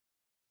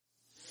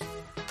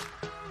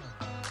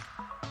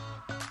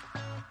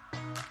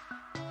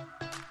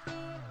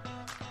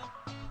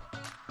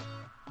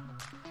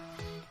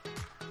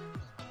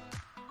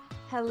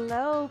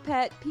Hello,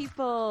 pet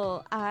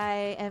people.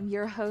 I am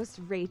your host,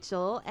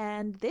 Rachel,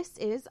 and this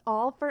is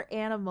All for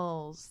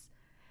Animals.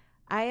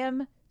 I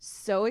am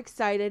so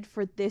excited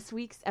for this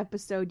week's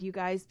episode, you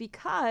guys,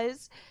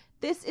 because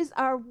this is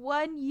our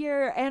 1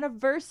 year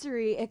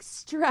anniversary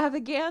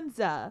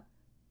extravaganza.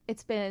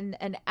 It's been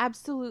an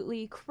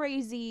absolutely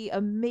crazy,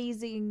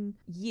 amazing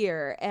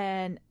year,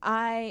 and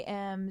I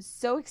am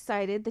so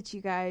excited that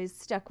you guys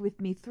stuck with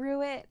me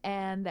through it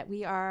and that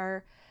we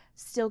are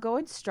still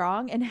going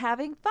strong and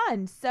having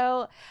fun.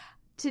 So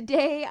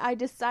today I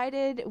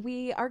decided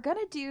we are going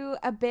to do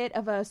a bit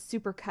of a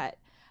supercut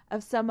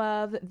of some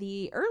of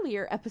the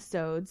earlier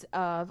episodes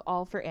of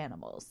All for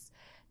Animals.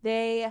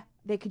 They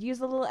could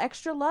use a little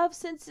extra love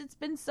since it's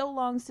been so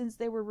long since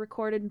they were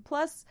recorded, and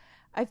plus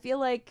I feel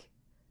like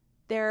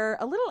they're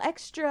a little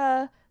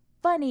extra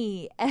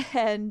funny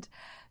and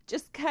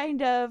just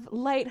kind of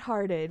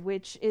lighthearted,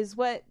 which is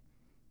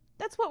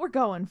that's what we're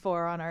going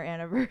for on our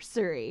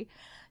anniversary.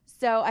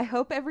 So I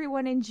hope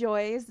everyone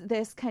enjoys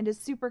this kind of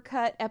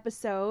supercut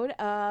episode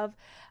of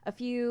a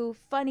few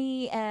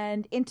funny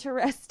and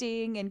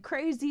interesting and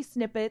crazy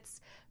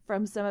snippets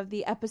from some of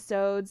the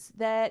episodes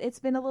that it's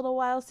been a little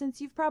while since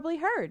you've probably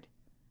heard.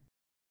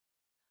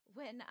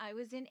 When I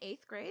was in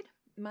 8th grade,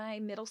 my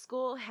middle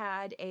school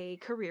had a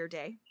career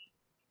day,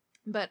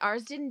 but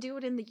ours didn't do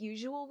it in the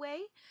usual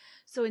way.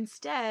 So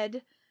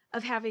instead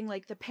of having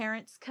like the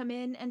parents come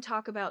in and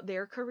talk about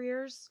their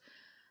careers,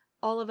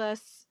 all of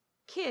us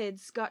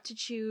kids got to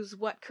choose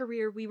what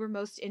career we were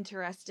most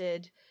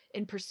interested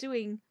in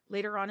pursuing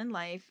later on in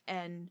life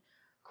and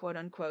quote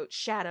unquote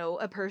shadow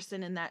a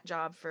person in that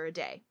job for a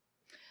day.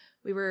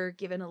 We were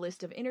given a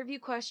list of interview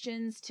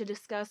questions to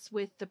discuss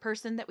with the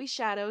person that we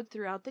shadowed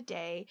throughout the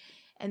day,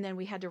 and then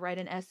we had to write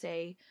an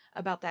essay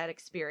about that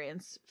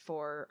experience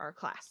for our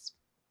class.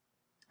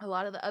 A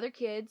lot of the other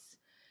kids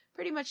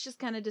pretty much just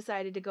kind of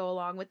decided to go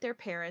along with their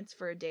parents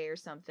for a day or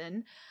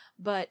something,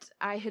 but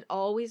I had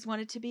always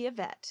wanted to be a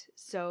vet,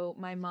 so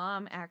my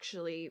mom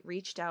actually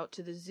reached out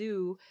to the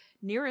zoo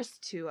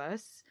nearest to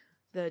us,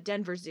 the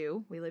Denver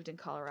Zoo. We lived in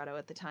Colorado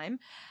at the time,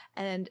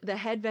 and the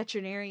head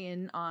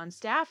veterinarian on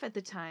staff at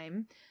the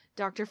time,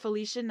 Dr.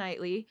 Felicia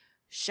Knightley,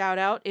 shout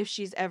out if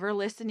she's ever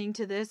listening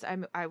to this.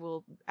 I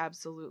will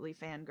absolutely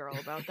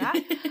fangirl about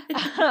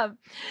that.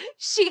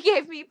 She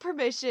gave me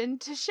permission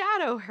to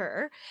shadow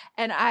her,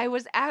 and I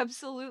was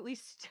absolutely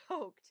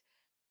stoked.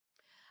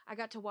 I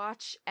got to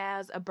watch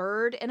as a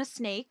bird and a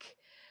snake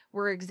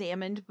were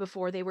examined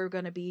before they were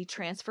going to be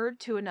transferred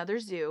to another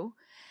zoo.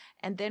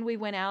 And then we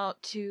went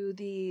out to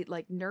the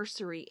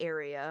nursery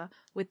area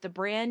with the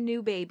brand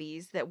new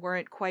babies that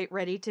weren't quite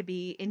ready to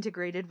be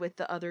integrated with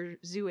the other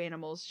zoo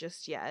animals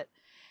just yet.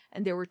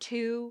 And there were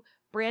 2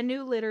 brand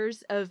new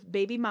litters of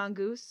baby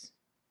mongoose.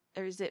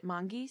 Or is it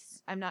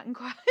mongoose? I'm not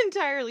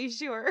entirely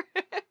sure.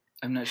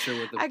 I'm not sure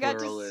what the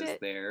plural is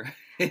there.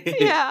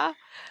 Yeah.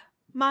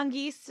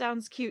 Mongoose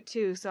sounds cute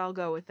too, so I'll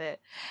go with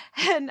it.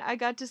 And I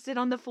got to sit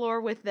on the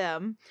floor with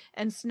them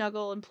and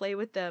snuggle and play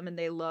with them, and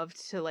they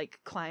loved to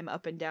climb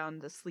up and down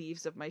the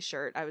sleeves of my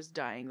shirt. I was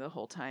dying the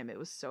whole time. It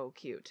was so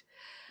cute.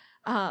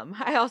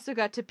 I also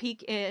got to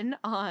peek in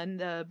on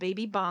the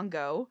baby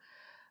bongo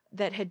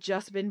that had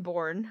just been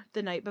born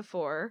the night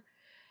before,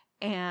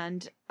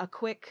 and a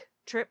quick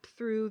trip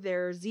through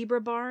their zebra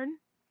barn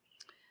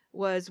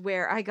was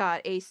where I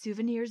got a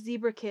souvenir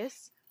zebra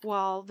kiss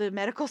while the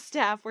medical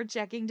staff were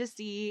checking to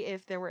see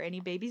if there were any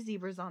baby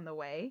zebras on the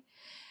way.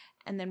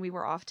 And then we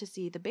were off to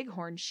see the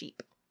bighorn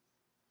sheep.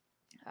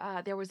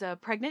 There was a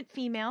pregnant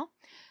female,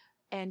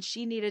 and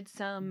she needed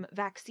some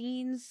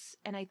vaccines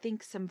and I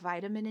think some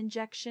vitamin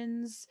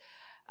injections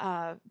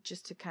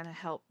just to kind of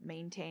help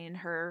maintain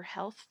her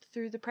health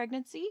through the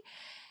pregnancy.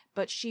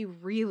 But she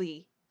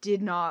really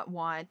did not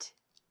want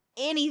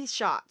any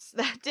shots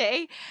that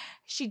day.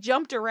 She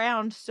jumped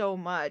around so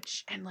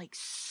much and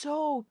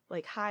so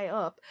high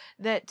up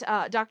that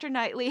Dr.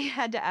 Knightley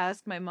had to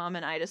ask my mom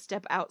and I to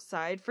step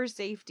outside for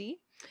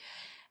safety.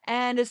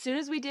 And as soon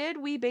as we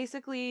did, we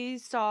basically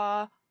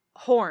saw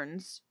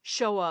horns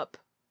show up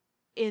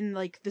in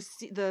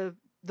the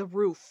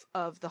roof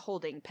of the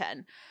holding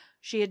pen.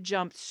 She had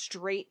jumped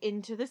straight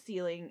into the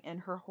ceiling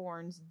and her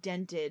horns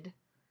dented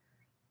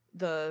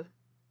the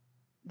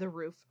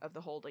roof of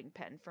the holding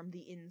pen from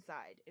the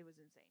inside. It was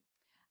insane.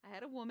 I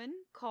had a woman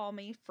call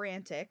me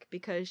frantic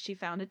because she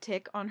found a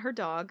tick on her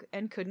dog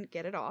and couldn't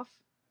get it off.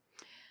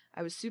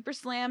 I was super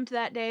slammed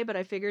that day, but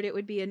I figured it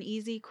would be an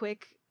easy,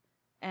 quick,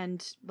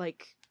 and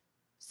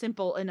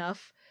simple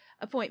enough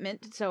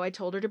appointment, so I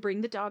told her to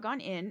bring the dog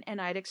on in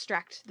and I'd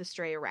extract the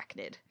stray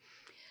arachnid.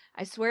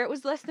 I swear it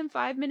was less than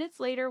 5 minutes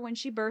later when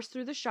she burst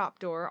through the shop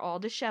door, all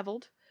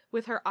disheveled,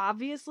 with her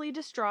obviously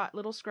distraught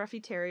little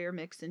scruffy terrier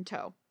mix in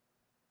tow.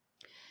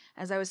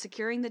 As I was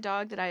securing the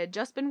dog that I had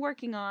just been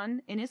working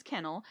on in his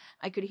kennel,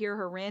 I could hear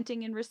her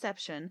ranting in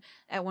reception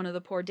at one of the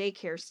poor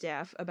daycare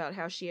staff about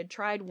how she had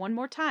tried one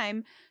more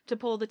time to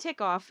pull the tick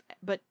off,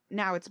 but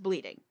now it's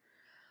bleeding.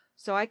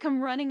 So I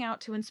come running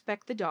out to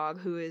inspect the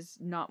dog, who is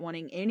not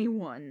wanting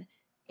anyone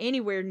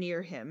anywhere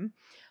near him,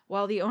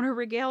 while the owner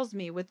regales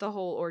me with the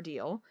whole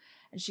ordeal.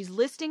 And she's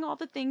listing all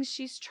the things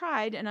she's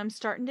tried, and I'm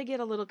starting to get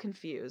a little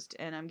confused,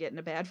 and I'm getting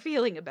a bad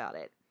feeling about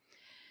it.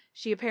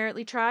 She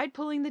apparently tried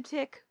pulling the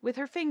tick with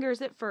her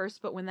fingers at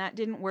first, but when that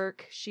didn't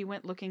work, she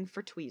went looking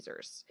for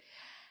tweezers.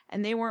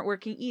 And they weren't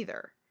working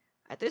either.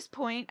 At this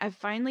point, I've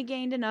finally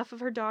gained enough of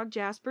her dog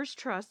Jasper's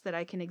trust that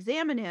I can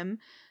examine him,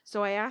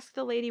 so I ask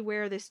the lady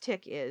where this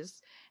tick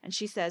is, and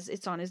she says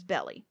it's on his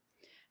belly.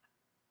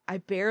 I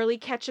barely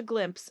catch a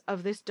glimpse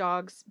of this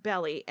dog's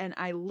belly, and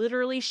I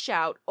literally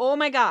shout, "Oh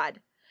my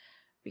God!"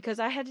 because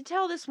I had to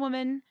tell this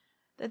woman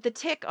that the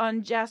tick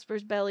on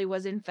Jasper's belly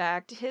was in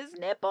fact his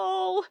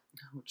nipple.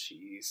 Oh,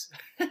 jeez.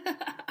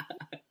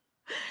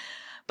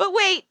 But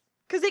wait,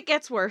 because it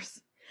gets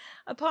worse.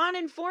 Upon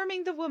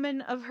informing the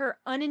woman of her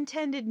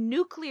unintended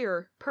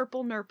nuclear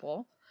purple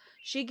nurple,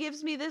 she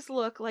gives me this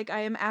look like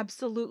I am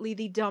absolutely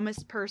the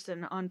dumbest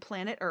person on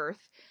planet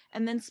Earth,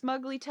 and then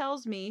smugly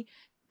tells me,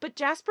 "But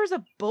Jasper's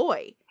a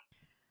boy."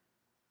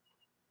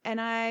 And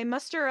I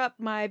muster up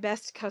my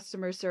best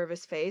customer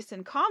service face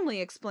and calmly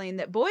explain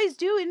that boys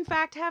do in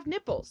fact have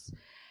nipples.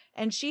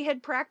 And she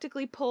had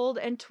practically pulled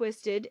and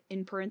twisted,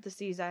 in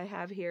parentheses I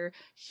have here,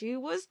 she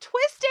was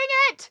twisting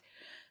it!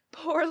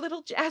 Poor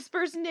little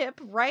Jasper's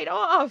nip right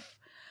off.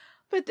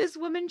 But this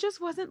woman just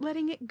wasn't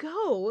letting it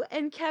go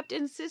and kept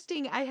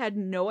insisting I had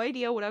no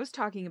idea what I was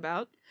talking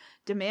about,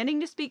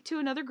 demanding to speak to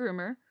another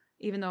groomer,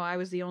 even though I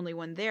was the only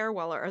one there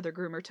while our other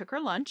groomer took her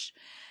lunch,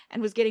 and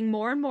was getting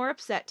more and more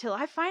upset till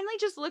I finally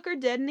just look her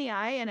dead in the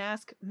eye and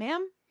ask,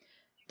 "Ma'am,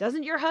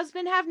 doesn't your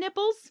husband have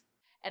nipples?"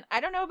 And I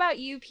don't know about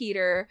you,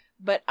 Peter,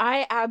 but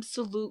I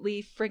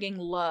absolutely frigging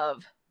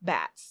love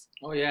bats.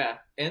 Oh, yeah.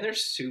 And they're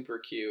super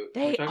cute.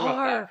 They Can we talk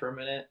about that for a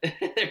minute?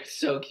 They're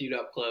so cute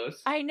up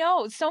close. I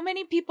know. So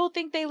many people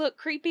think they look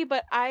creepy,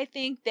 but I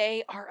think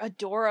they are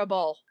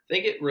adorable. I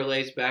think it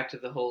relates back to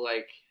the whole,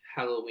 like,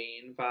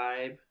 Halloween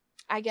vibe.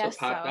 I guess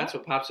so. That's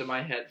what pops in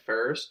my head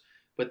first.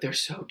 But they're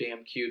so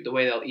damn cute. The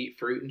way they'll eat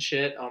fruit and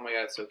shit. Oh, my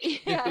God, it's so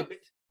cute. Yeah.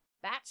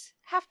 Bats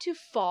have to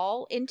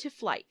fall into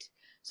flight,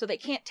 so they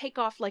can't take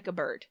off like a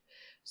bird.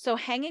 So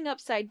hanging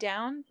upside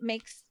down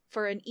makes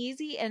for an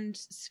easy and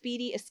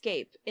speedy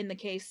escape in the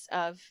case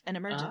of an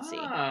emergency.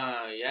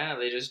 Ah, yeah,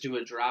 they just do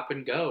a drop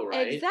and go,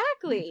 right?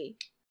 Exactly.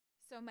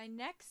 So my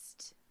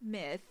next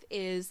myth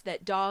is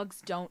that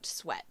dogs don't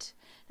sweat.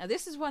 Now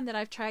this is one that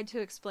I've tried to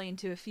explain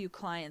to a few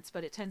clients,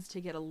 but it tends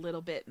to get a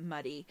little bit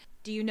muddy.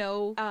 Do you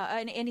know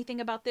anything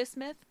about this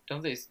myth?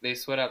 Don't they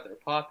sweat out their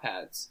paw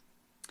pads?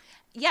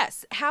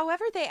 Yes.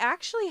 However, they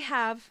actually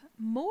have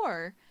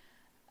more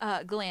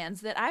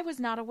glands that I was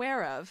not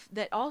aware of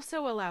that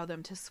also allow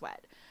them to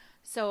sweat.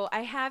 So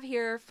I have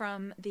here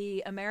from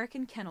the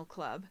American Kennel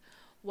Club,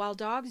 while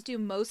dogs do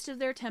most of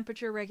their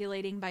temperature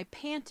regulating by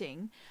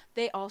panting,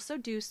 they also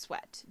do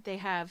sweat. They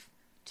have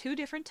 2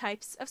 different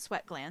types of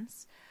sweat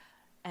glands,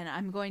 and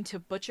I'm going to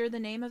butcher the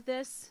name of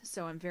this,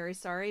 so I'm very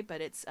sorry,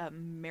 but it's a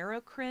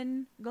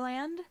merocrine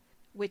gland,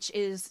 which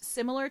is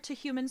similar to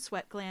human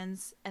sweat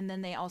glands, and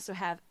then they also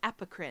have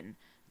apocrine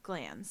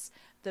glands.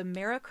 The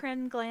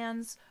merocrine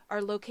glands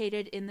are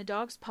located in the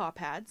dog's paw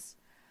pads,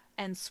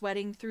 and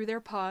sweating through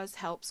their paws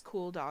helps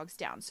cool dogs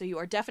down. So you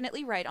are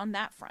definitely right on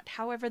that front.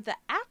 However, the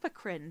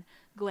apocrine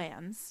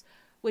glands,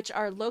 which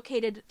are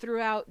located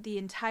throughout the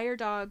entire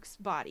dog's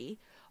body,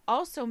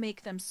 also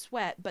make them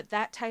sweat, but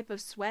that type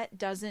of sweat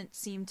doesn't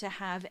seem to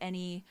have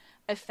any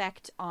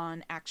effect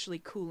on actually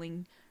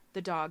cooling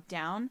the dog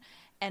down.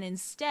 And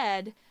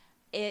instead,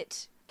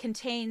 it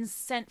contains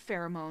scent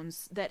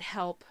pheromones that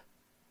help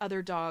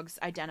other dogs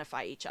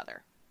identify each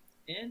other.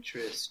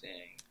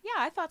 Interesting. Yeah,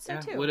 I thought so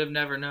too. Would have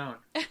never known.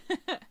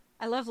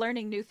 I love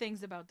learning new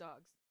things about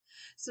dogs.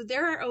 So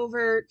there are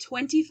over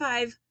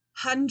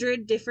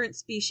 2,500 different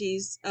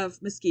species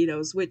of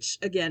mosquitoes, which,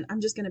 again,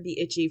 I'm just going to be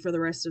itchy for the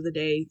rest of the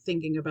day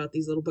thinking about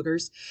these little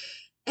boogers.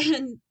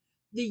 And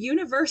the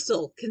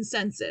universal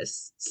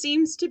consensus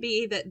seems to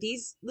be that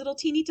these little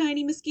teeny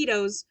tiny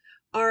mosquitoes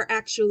are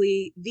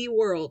actually the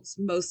world's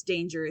most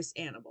dangerous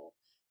animal.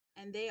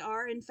 And they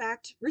are, in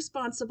fact,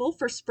 responsible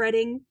for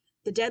spreading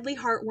the deadly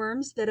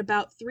heartworms that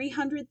about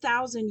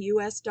 300,000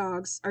 U.S.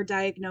 dogs are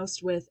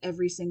diagnosed with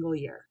every single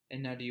year.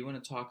 And now, do you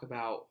want to talk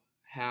about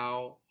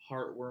how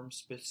heartworm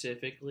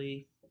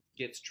specifically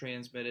gets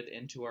transmitted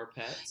into our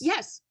pets?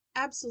 Yes,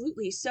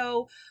 absolutely.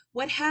 So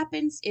what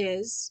happens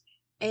is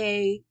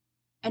an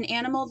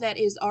animal that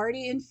is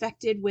already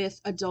infected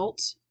with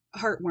adult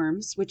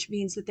heartworms, which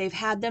means that they've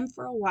had them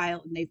for a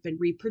while and they've been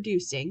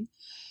reproducing,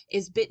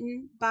 is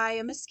bitten by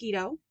a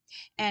mosquito.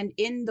 And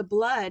in the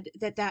blood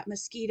that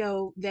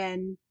mosquito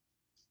then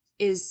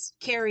is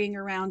carrying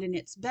around in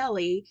its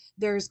belly,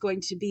 there's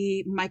going to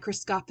be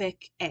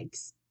microscopic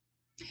eggs.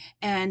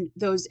 And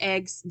those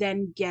eggs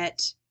then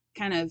get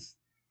kind of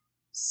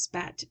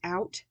spat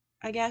out,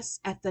 I guess,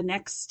 at the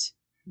next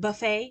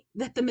buffet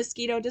that the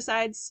mosquito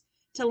decides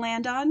to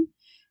land on.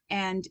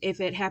 And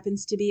if it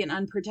happens to be an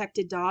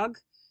unprotected dog,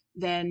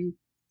 then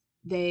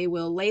they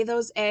will lay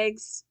those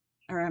eggs.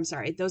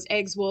 Those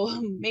eggs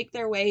will make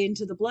their way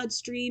into the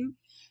bloodstream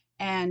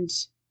and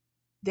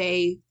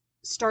they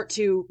start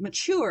to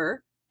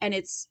mature, and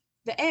it's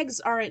the eggs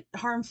aren't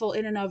harmful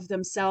in and of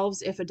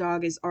themselves if a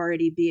dog is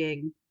already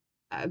being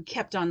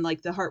kept on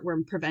like the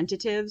heartworm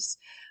preventatives.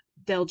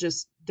 They'll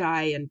just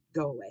die and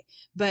go away.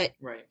 But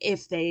Right.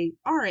 if they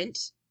aren't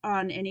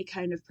on any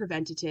kind of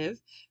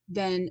preventative,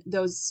 then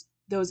those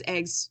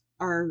eggs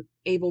are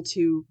able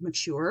to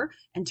mature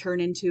and turn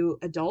into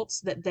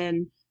adults that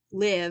then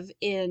live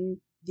in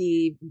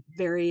the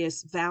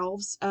various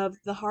valves of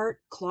the heart,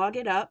 clog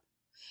it up,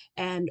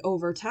 and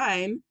over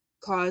time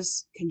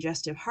cause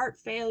congestive heart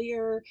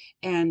failure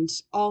and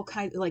all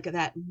kinds like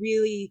that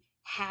really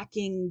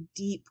hacking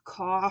deep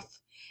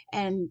cough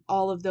and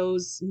all of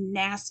those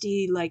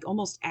nasty like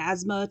almost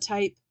asthma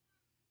type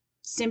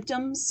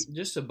symptoms.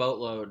 Just a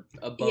boatload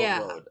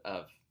Yeah.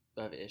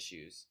 of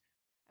issues.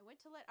 I went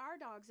to let our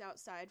dogs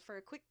outside for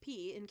a quick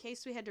pee in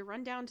case we had to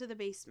run down to the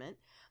basement,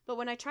 but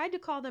when I tried to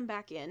call them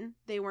back in,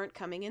 they weren't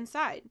coming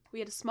inside. We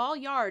had a small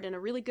yard and a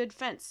really good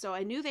fence, so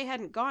I knew they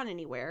hadn't gone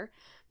anywhere,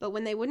 but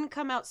when they wouldn't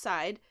come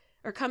outside,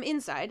 or come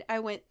inside, I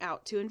went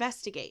out to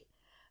investigate.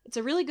 It's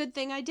a really good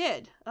thing I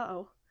did.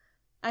 Uh-oh.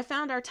 I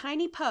found our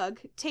tiny pug,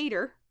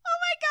 Tater. Oh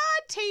my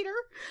God, Tater!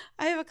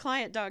 I have a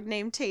client dog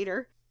named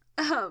Tater.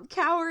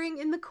 Cowering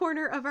in the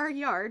corner of our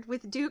yard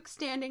with Duke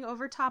standing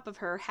over top of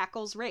her,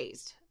 hackles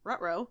raised.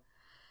 Ruh-roh.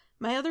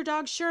 My other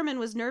dog, Sherman,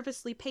 was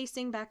nervously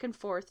pacing back and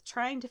forth,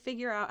 trying to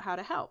figure out how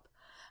to help.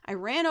 I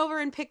ran over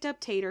and picked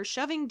up Tater,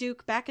 shoving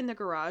Duke back in the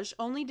garage,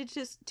 only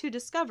to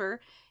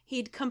discover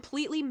he'd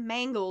completely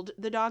mangled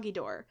the doggy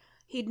door.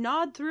 He'd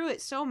gnawed through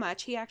it so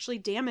much he actually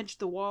damaged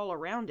the wall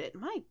around it.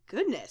 My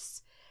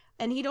goodness.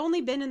 And he'd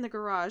only been in the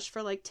garage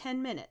for like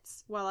 10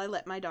 minutes while I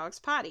let my dogs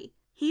potty.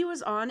 He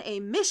was on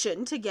a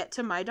mission to get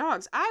to my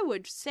dogs. I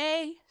would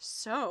say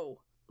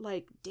so.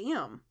 Like,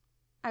 damn.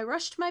 I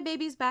rushed my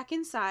babies back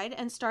inside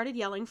and started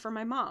yelling for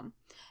my mom.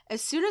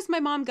 As soon as my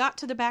mom got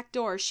to the back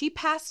door, she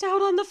passed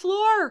out on the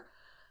floor.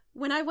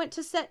 When I went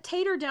to set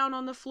Tater down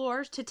on the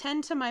floor to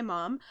tend to my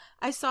mom,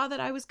 I saw that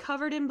I was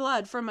covered in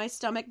blood from my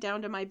stomach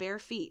down to my bare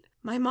feet.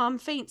 My mom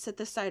faints at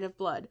the sight of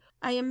blood.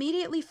 I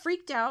immediately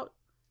freaked out,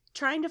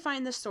 trying to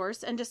find the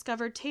source, and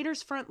discovered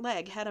Tater's front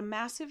leg had a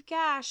massive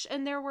gash,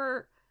 and there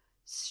were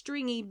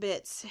stringy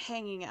bits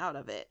hanging out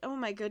of it. Oh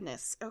my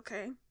goodness.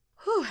 Okay.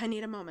 Whew, I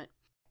need a moment.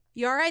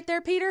 You all right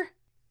there, Peter?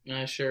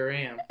 I sure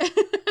am.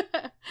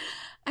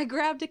 I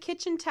grabbed a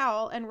kitchen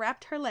towel and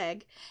wrapped her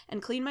leg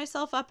and cleaned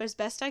myself up as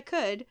best I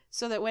could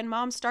so that when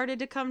Mom started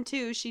to come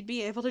to, she'd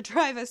be able to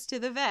drive us to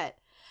the vet.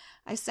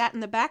 I sat in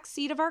the back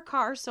seat of our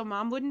car so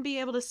Mom wouldn't be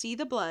able to see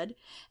the blood,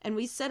 and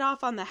we set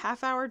off on the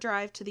half-hour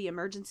drive to the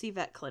emergency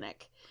vet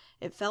clinic.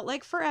 It felt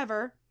like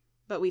forever,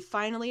 but we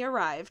finally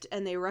arrived,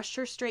 and they rushed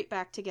her straight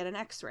back to get an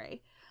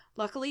x-ray.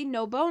 Luckily,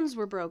 no bones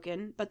were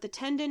broken, but the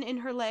tendon in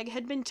her leg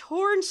had been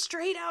torn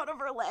straight out of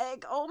her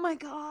leg. Oh my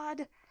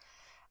God.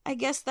 I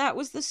guess that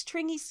was the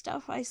stringy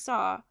stuff I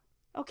saw.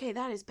 Okay,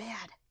 that is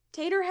bad.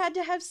 Tater had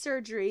to have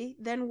surgery,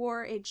 then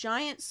wore a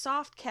giant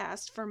soft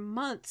cast for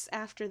months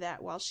after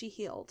that while she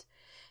healed.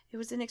 It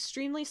was an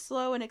extremely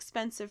slow and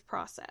expensive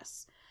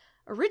process.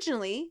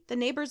 Originally, the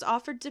neighbors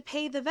offered to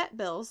pay the vet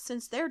bills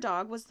since their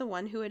dog was the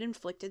one who had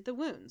inflicted the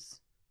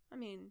wounds. I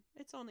mean,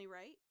 it's only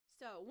right.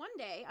 So one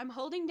day, I'm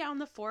holding down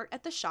the fort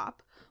at the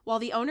shop while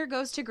the owner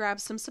goes to grab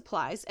some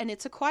supplies, and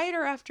it's a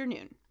quieter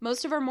afternoon.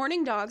 Most of our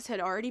morning dogs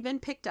had already been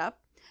picked up,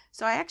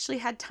 so I actually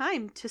had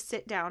time to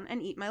sit down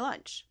and eat my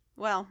lunch.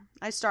 Well,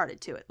 I started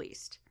to at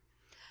least.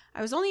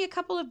 I was only a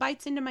couple of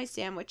bites into my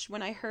sandwich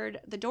when I heard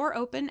the door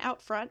open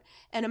out front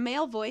and a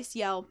male voice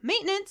yell,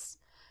 "Maintenance!"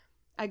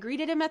 I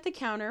greeted him at the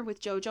counter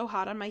with Jojo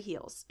hot on my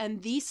heels,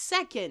 and the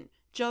second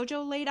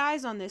Jojo laid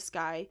eyes on this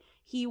guy,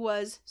 he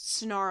was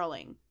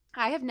snarling.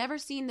 I have never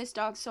seen this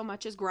dog so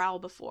much as growl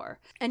before,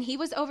 and he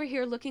was over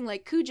here looking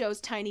like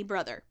Cujo's tiny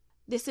brother.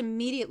 This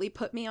immediately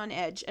put me on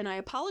edge, and I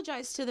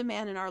apologized to the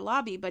man in our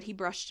lobby, but he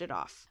brushed it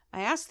off.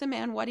 I asked the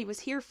man what he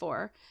was here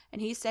for,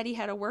 and he said he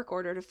had a work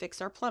order to fix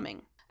our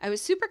plumbing. I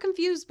was super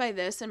confused by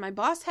this, and my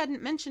boss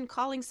hadn't mentioned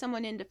calling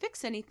someone in to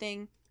fix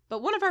anything,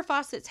 but one of our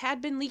faucets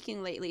had been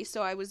leaking lately,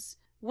 so I was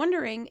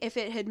wondering if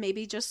it had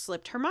maybe just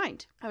slipped her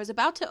mind. I was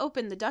about to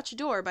open the Dutch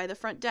door by the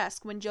front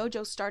desk when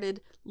Jojo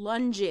started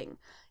lunging.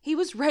 He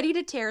was ready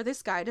to tear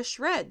this guy to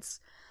shreds.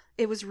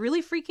 It was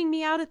really freaking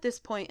me out at this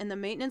point, and the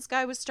maintenance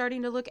guy was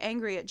starting to look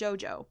angry at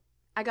Jojo.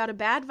 I got a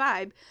bad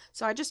vibe,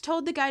 so I just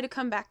told the guy to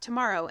come back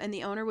tomorrow and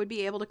the owner would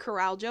be able to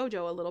corral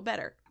Jojo a little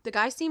better. The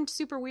guy seemed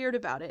super weird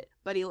about it,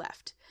 but he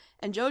left,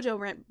 and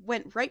Jojo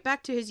went right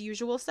back to his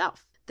usual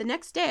self. The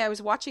next day, I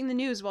was watching the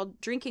news while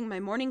drinking my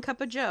morning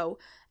cup of joe,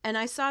 and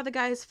I saw the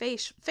guy's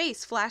face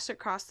flash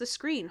across the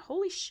screen.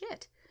 Holy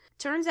shit.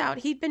 Turns out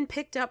he'd been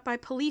picked up by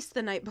police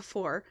the night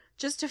before,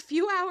 just a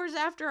few hours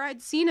after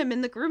I'd seen him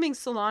in the grooming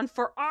salon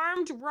for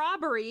armed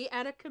robbery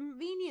at a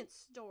convenience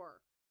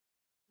store.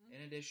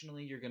 And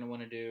additionally, you're going to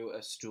want to do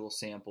a stool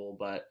sample,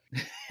 but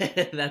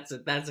that's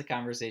a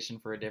conversation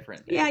for a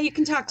different day. Yeah, you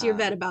can talk to your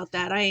vet about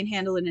that. I ain't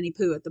handling any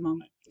poo at the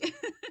moment.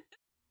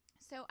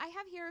 So I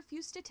have here a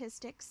few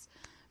statistics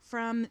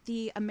from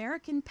the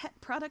American Pet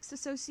Products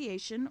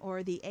Association,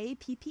 or the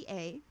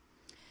APPA,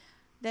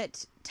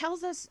 that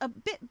tells us a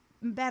bit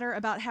better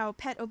about how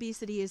pet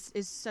obesity is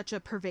such a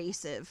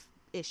pervasive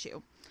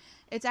issue.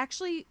 It's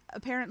actually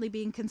apparently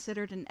being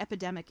considered an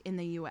epidemic in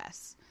the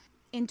U.S.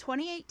 In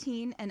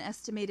 2018, an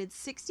estimated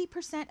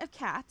 60% of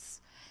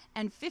cats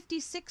and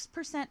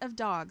 56% of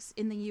dogs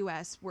in the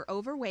U.S. were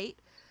overweight,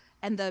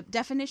 and the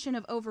definition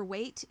of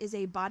overweight is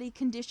a body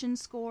condition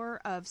score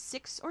of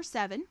 6 or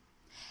 7.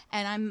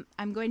 And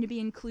I'm going to be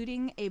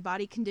including a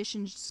body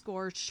condition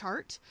score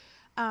chart,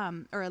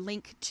 or a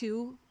link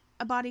to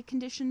a body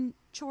condition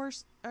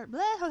chores or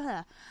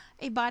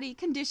a body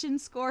condition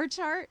score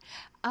chart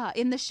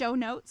in the show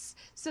notes,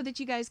 so that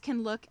you guys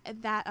can look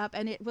that up.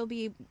 And it will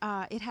be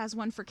it has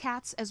one for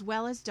cats as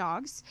well as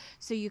dogs,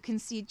 so you can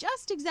see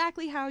just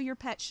exactly how your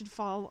pet should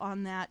fall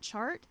on that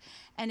chart,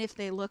 and if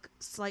they look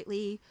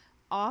slightly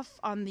off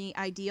on the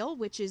ideal,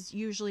 which is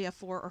usually a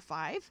 4 or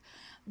 5,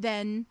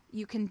 then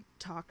you can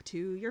talk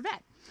to your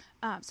vet.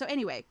 So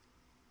anyway,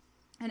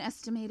 an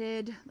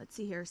estimated,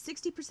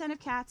 60% of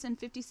cats and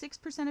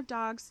 56% of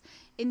dogs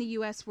in the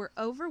U.S. were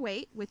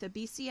overweight with a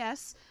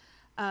BCS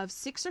of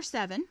 6 or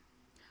 7,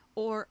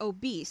 or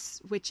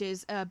obese, which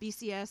is a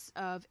BCS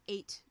of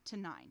 8 to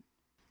 9.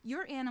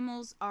 Your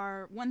animals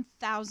are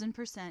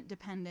 1,000%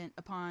 dependent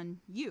upon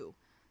you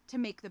to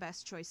make the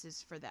best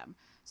choices for them.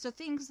 So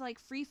things like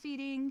free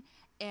feeding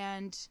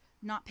and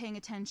not paying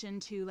attention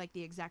to like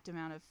the exact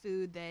amount of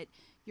food that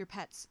your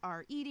pets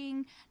are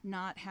eating,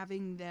 not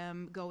having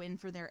them go in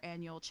for their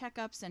annual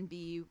checkups and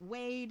be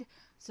weighed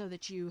so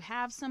that you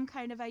have some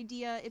kind of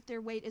idea if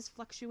their weight is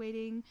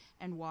fluctuating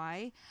and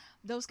why.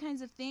 Those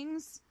kinds of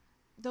things,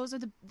 those are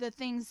the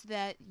things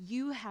that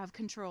you have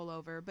control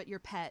over, but your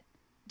pet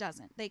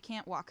doesn't. They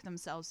can't walk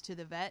themselves to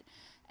the vet,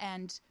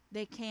 and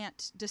they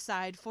can't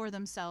decide for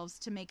themselves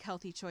to make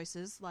healthy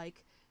choices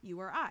like you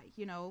or I.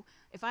 You know,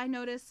 if I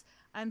notice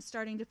I'm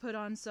starting to put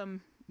on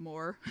some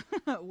more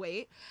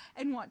weight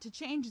and want to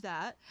change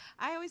that,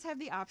 I always have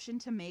the option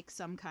to make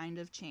some kind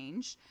of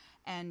change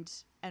and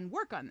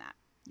work on that.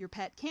 Your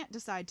pet can't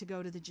decide to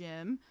go to the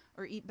gym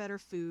or eat better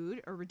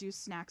food or reduce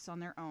snacks on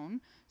their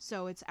own,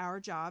 so it's our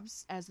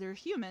jobs as their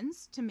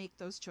humans to make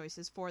those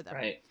choices for them.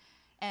 Right.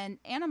 And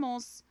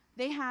animals,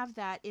 they have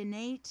that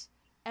innate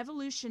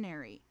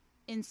evolutionary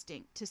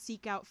instinct to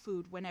seek out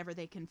food whenever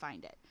they can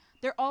find it.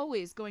 They're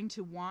always going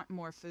to want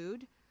more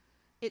food.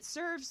 It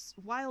serves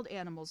wild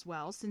animals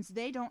well, since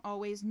they don't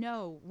always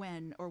know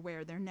when or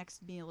where their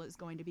next meal is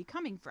going to be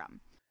coming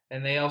from.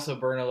 And they also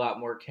burn a lot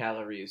more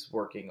calories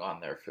working on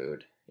their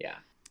food. Yeah.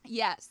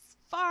 Yes,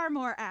 far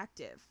more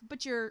active.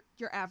 But your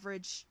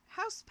average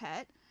house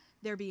pet,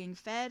 they're being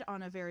fed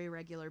on a very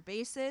regular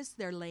basis.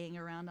 They're laying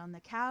around on the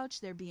couch.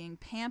 They're being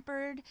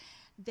pampered.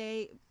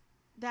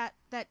 That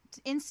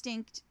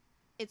instinct,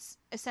 it's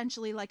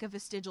essentially like a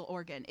vestigial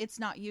organ. It's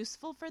not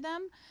useful for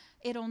them.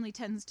 It only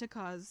tends to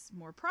cause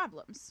more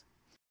problems.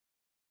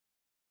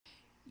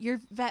 Your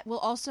vet will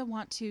also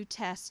want to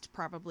test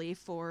probably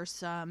for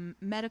some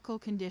medical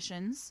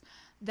conditions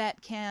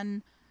that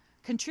can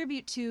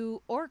contribute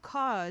to or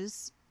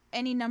cause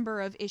any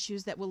number of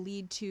issues that will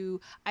lead to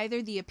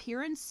either the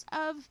appearance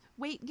of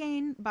weight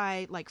gain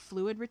by like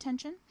fluid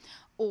retention,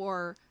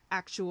 or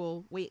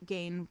actual weight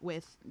gain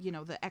with,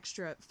 the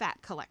extra fat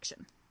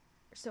collection.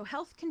 So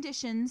health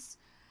conditions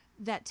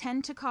that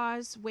tend to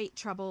cause weight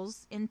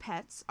troubles in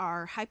pets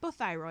are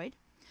hypothyroid,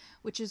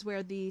 which is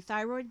where the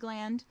thyroid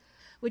gland,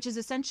 which is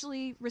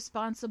essentially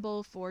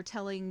responsible for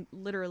telling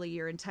literally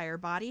your entire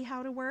body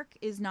how to work,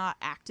 is not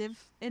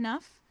active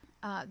enough.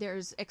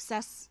 There's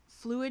excess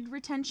fluid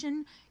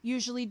retention,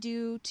 usually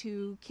due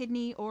to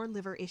kidney or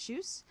liver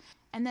issues.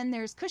 And then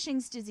there's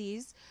Cushing's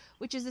disease,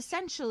 which is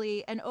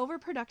essentially an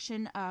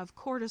overproduction of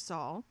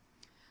cortisol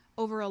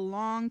over a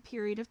long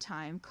period of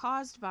time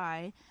caused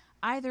by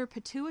either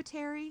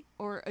pituitary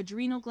or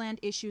adrenal gland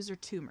issues or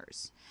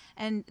tumors.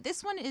 And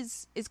this one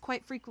is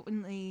quite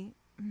frequently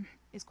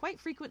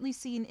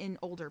seen in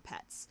older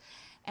pets.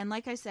 And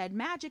like I said,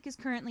 Magic is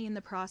currently in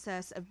the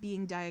process of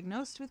being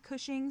diagnosed with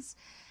Cushing's.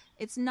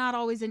 It's not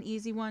always an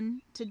easy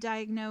one to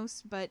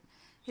diagnose, but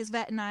his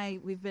vet and I,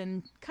 we've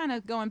been kind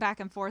of going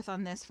back and forth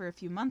on this for a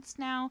few months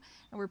now,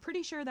 and we're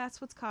pretty sure that's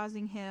what's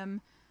causing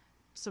him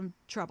some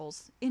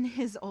troubles in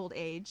his old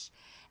age.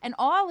 And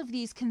all of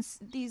these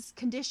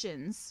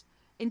conditions,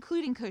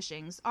 including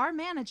Cushing's, are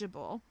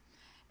manageable,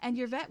 and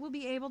your vet will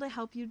be able to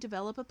help you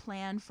develop a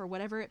plan for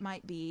whatever it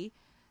might be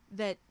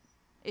that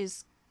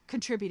is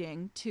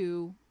contributing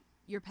to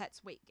your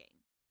pet's weight gain.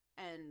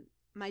 And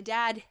my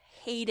dad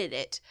hated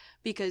it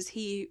because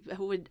he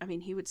would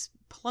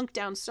plunk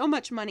down so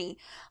much money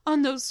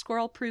on those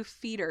squirrel-proof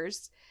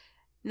feeders,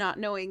 not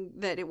knowing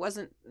that it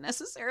wasn't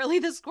necessarily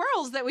the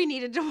squirrels that we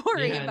needed to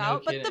worry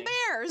about, but the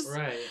bears.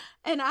 Right.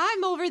 And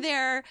I'm over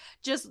there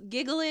just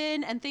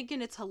giggling and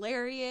thinking it's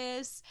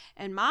hilarious.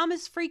 And Mom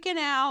is freaking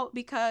out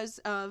because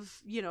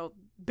of,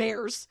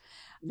 bears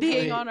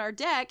being on our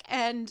deck.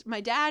 And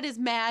my dad is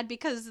mad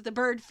because of the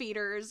bird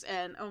feeders.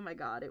 And oh my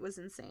God, it was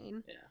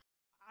insane. Yeah.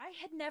 I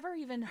had never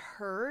even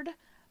heard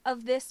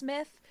of this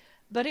myth,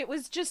 but it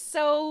was just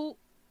so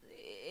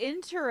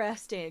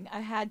interesting.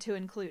 I had to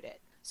include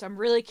it. So I'm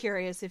really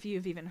curious if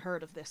you've even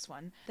heard of this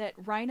one, that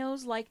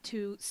rhinos like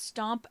to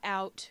stomp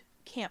out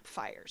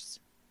campfires.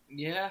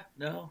 Yeah,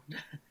 no.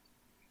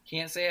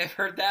 Can't say I've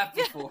heard that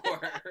before.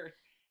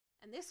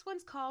 And this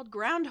one's called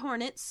Ground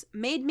Hornets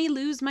Made Me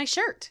Lose My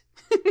Shirt.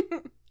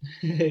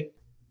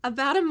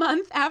 About a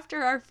month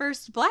after our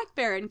first black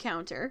bear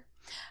encounter,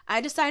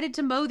 I decided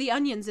to mow the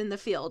onions in the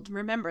field.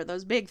 Remember,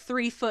 those big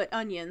 3-foot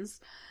onions.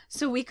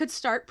 So we could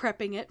start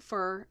prepping it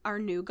for our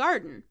new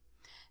garden.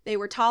 They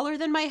were taller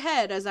than my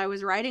head as I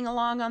was riding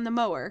along on the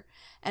mower,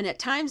 and at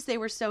times they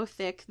were so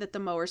thick that the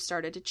mower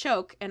started to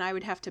choke, and I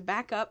would have to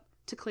back up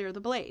to clear the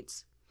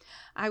blades.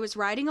 I was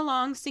riding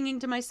along singing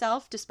to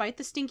myself despite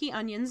the stinky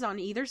onions on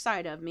either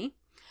side of me,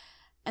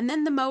 and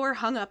then the mower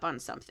hung up on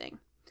something.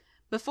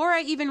 Before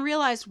I even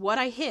realized what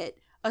I hit,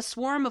 a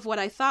swarm of what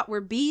I thought were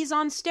bees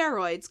on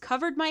steroids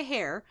covered my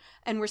hair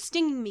and were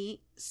stinging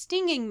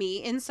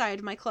me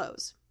inside my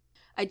clothes.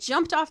 I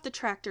jumped off the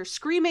tractor,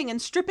 screaming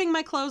and stripping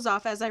my clothes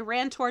off as I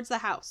ran towards the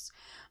house.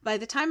 By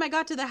the time I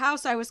got to the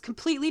house, I was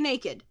completely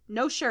naked.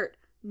 No shirt,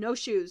 no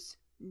shoes,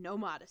 no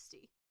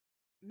modesty.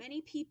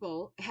 Many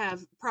people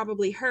have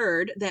probably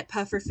heard that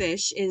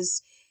pufferfish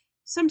is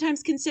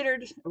sometimes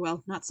considered,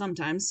 well, not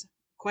sometimes,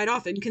 quite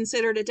often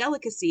considered a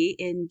delicacy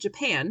in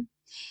Japan,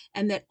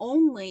 and that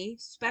only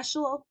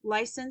special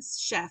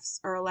licensed chefs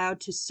are allowed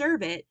to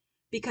serve it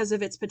because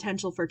of its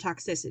potential for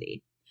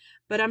toxicity.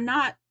 But I'm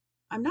not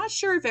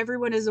sure if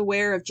everyone is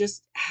aware of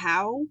just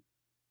how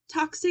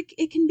toxic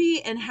it can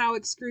be and how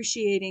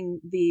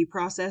excruciating the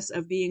process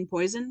of being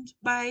poisoned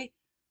by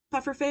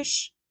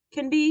pufferfish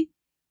can be.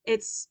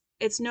 It's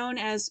known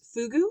as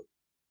fugu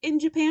in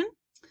Japan,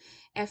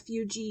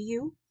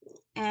 Fugu,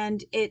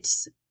 and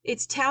it's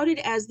touted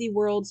as the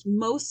world's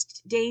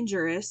most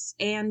dangerous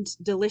and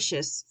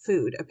delicious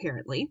food,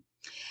 apparently.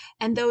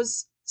 And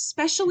those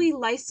specially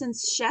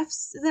licensed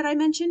chefs that I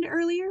mentioned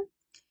earlier,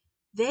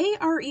 they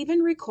are even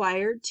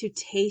required to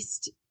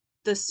taste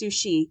the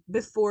sushi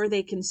before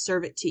they can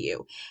serve it to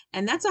you.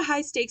 And that's a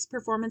high stakes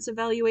performance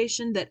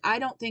evaluation that I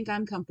don't think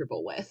I'm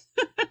comfortable with.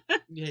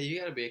 Yeah, you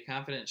gotta be a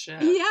confident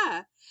chef.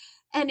 Yeah.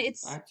 And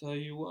I tell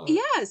you what.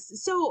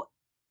 Yes. So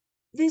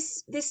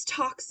this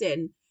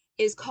toxin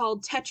is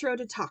called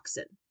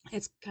tetrodotoxin.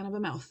 It's kind of a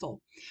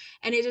mouthful.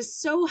 And it is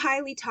so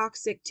highly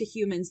toxic to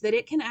humans that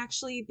it can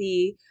actually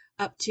be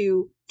up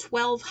to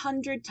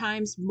 1,200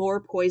 times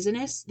more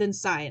poisonous than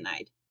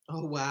cyanide.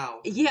 Oh,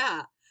 wow.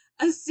 Yeah.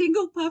 A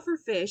single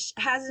pufferfish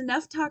has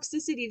enough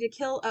toxicity to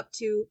kill up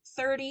to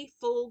 30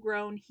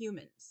 full-grown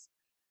humans.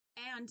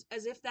 And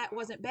as if that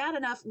wasn't bad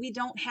enough, we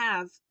don't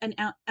have an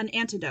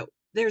antidote.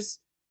 There's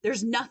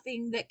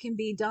nothing that can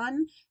be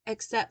done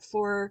except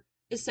for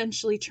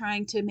essentially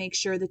trying to make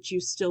sure that you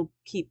still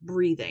keep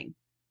breathing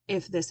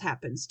if this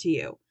happens to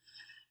you.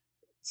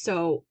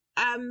 So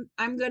I'm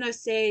gonna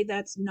say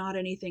that's not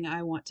anything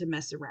I want to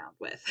mess around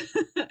with.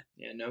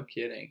 Yeah, no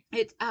kidding.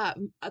 It's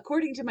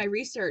according to my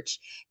research,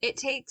 it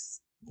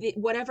takes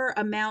whatever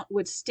amount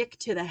would stick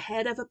to the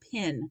head of a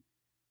pin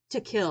to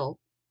kill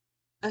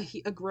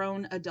a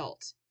grown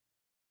adult.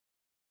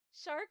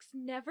 Sharks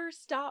never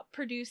stop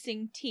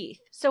producing teeth.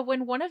 So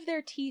when one of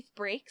their teeth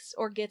breaks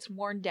or gets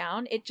worn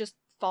down, it just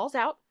falls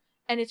out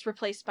and it's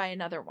replaced by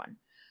another one.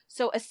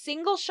 So a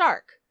single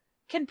shark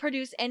can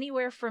produce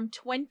anywhere from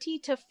 20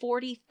 to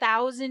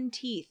 40,000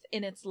 teeth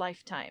in its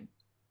lifetime.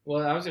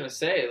 Well, I was going to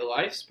say, the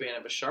lifespan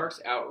of a shark's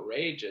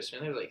outrageous. I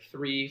mean, there's like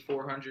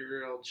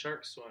 300-400-year-old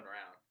sharks swimming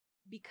around.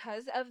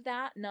 Because of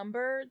that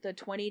number, the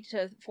 20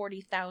 to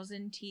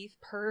 40,000 teeth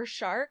per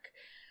shark,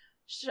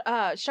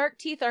 shark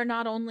teeth are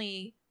not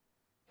only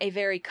a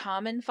very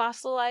common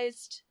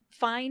fossilized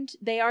find,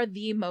 they are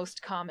the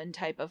most common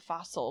type of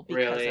fossil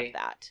because of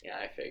that. Yeah,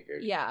 I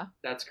figured. Yeah.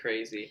 That's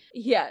crazy.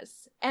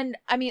 Yes. And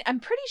I mean, I'm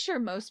pretty sure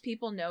most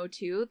people know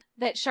too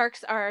that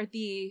sharks are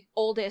the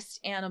oldest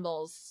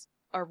animals,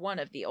 or one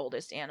of the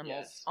oldest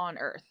animals on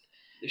Earth.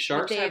 The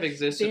sharks have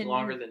existed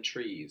longer than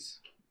trees.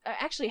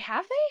 Actually,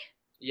 have they?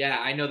 Yeah,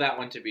 I know that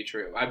one to be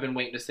true. I've been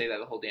waiting to say that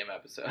the whole damn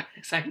episode.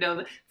 I know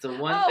that it's the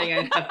one thing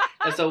I know.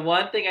 That's the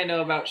one thing I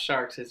know about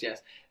sharks is,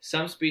 yes,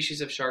 some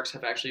species of sharks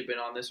have actually been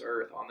on this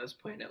earth, on this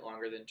planet,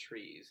 longer than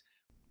trees.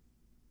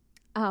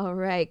 All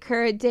right,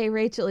 Current Day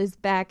Rachel is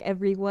back,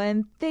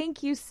 everyone.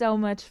 Thank you so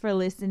much for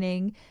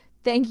listening.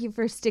 Thank you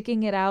for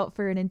sticking it out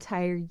for an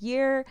entire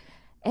year,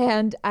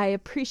 and I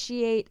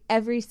appreciate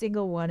every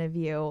single one of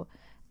you.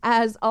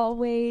 As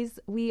always,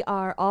 we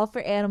are All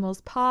for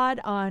Animals Pod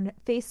on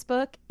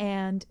Facebook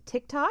and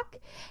TikTok,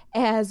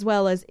 as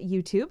well as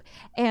YouTube.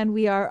 And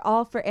we are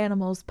All for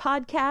Animals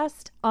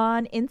Podcast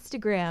on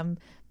Instagram.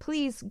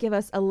 Please give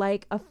us a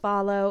like, a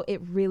follow.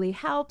 It really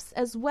helps,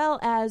 as well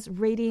as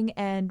rating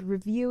and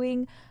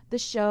reviewing the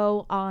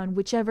show on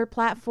whichever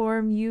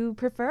platform you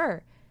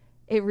prefer.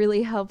 It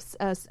really helps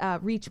us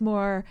reach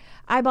more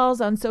eyeballs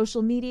on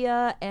social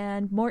media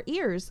and more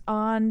ears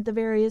on the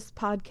various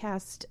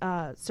podcast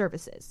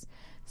services.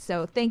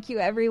 So thank you,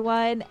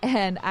 everyone,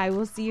 and I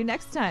will see you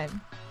next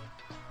time.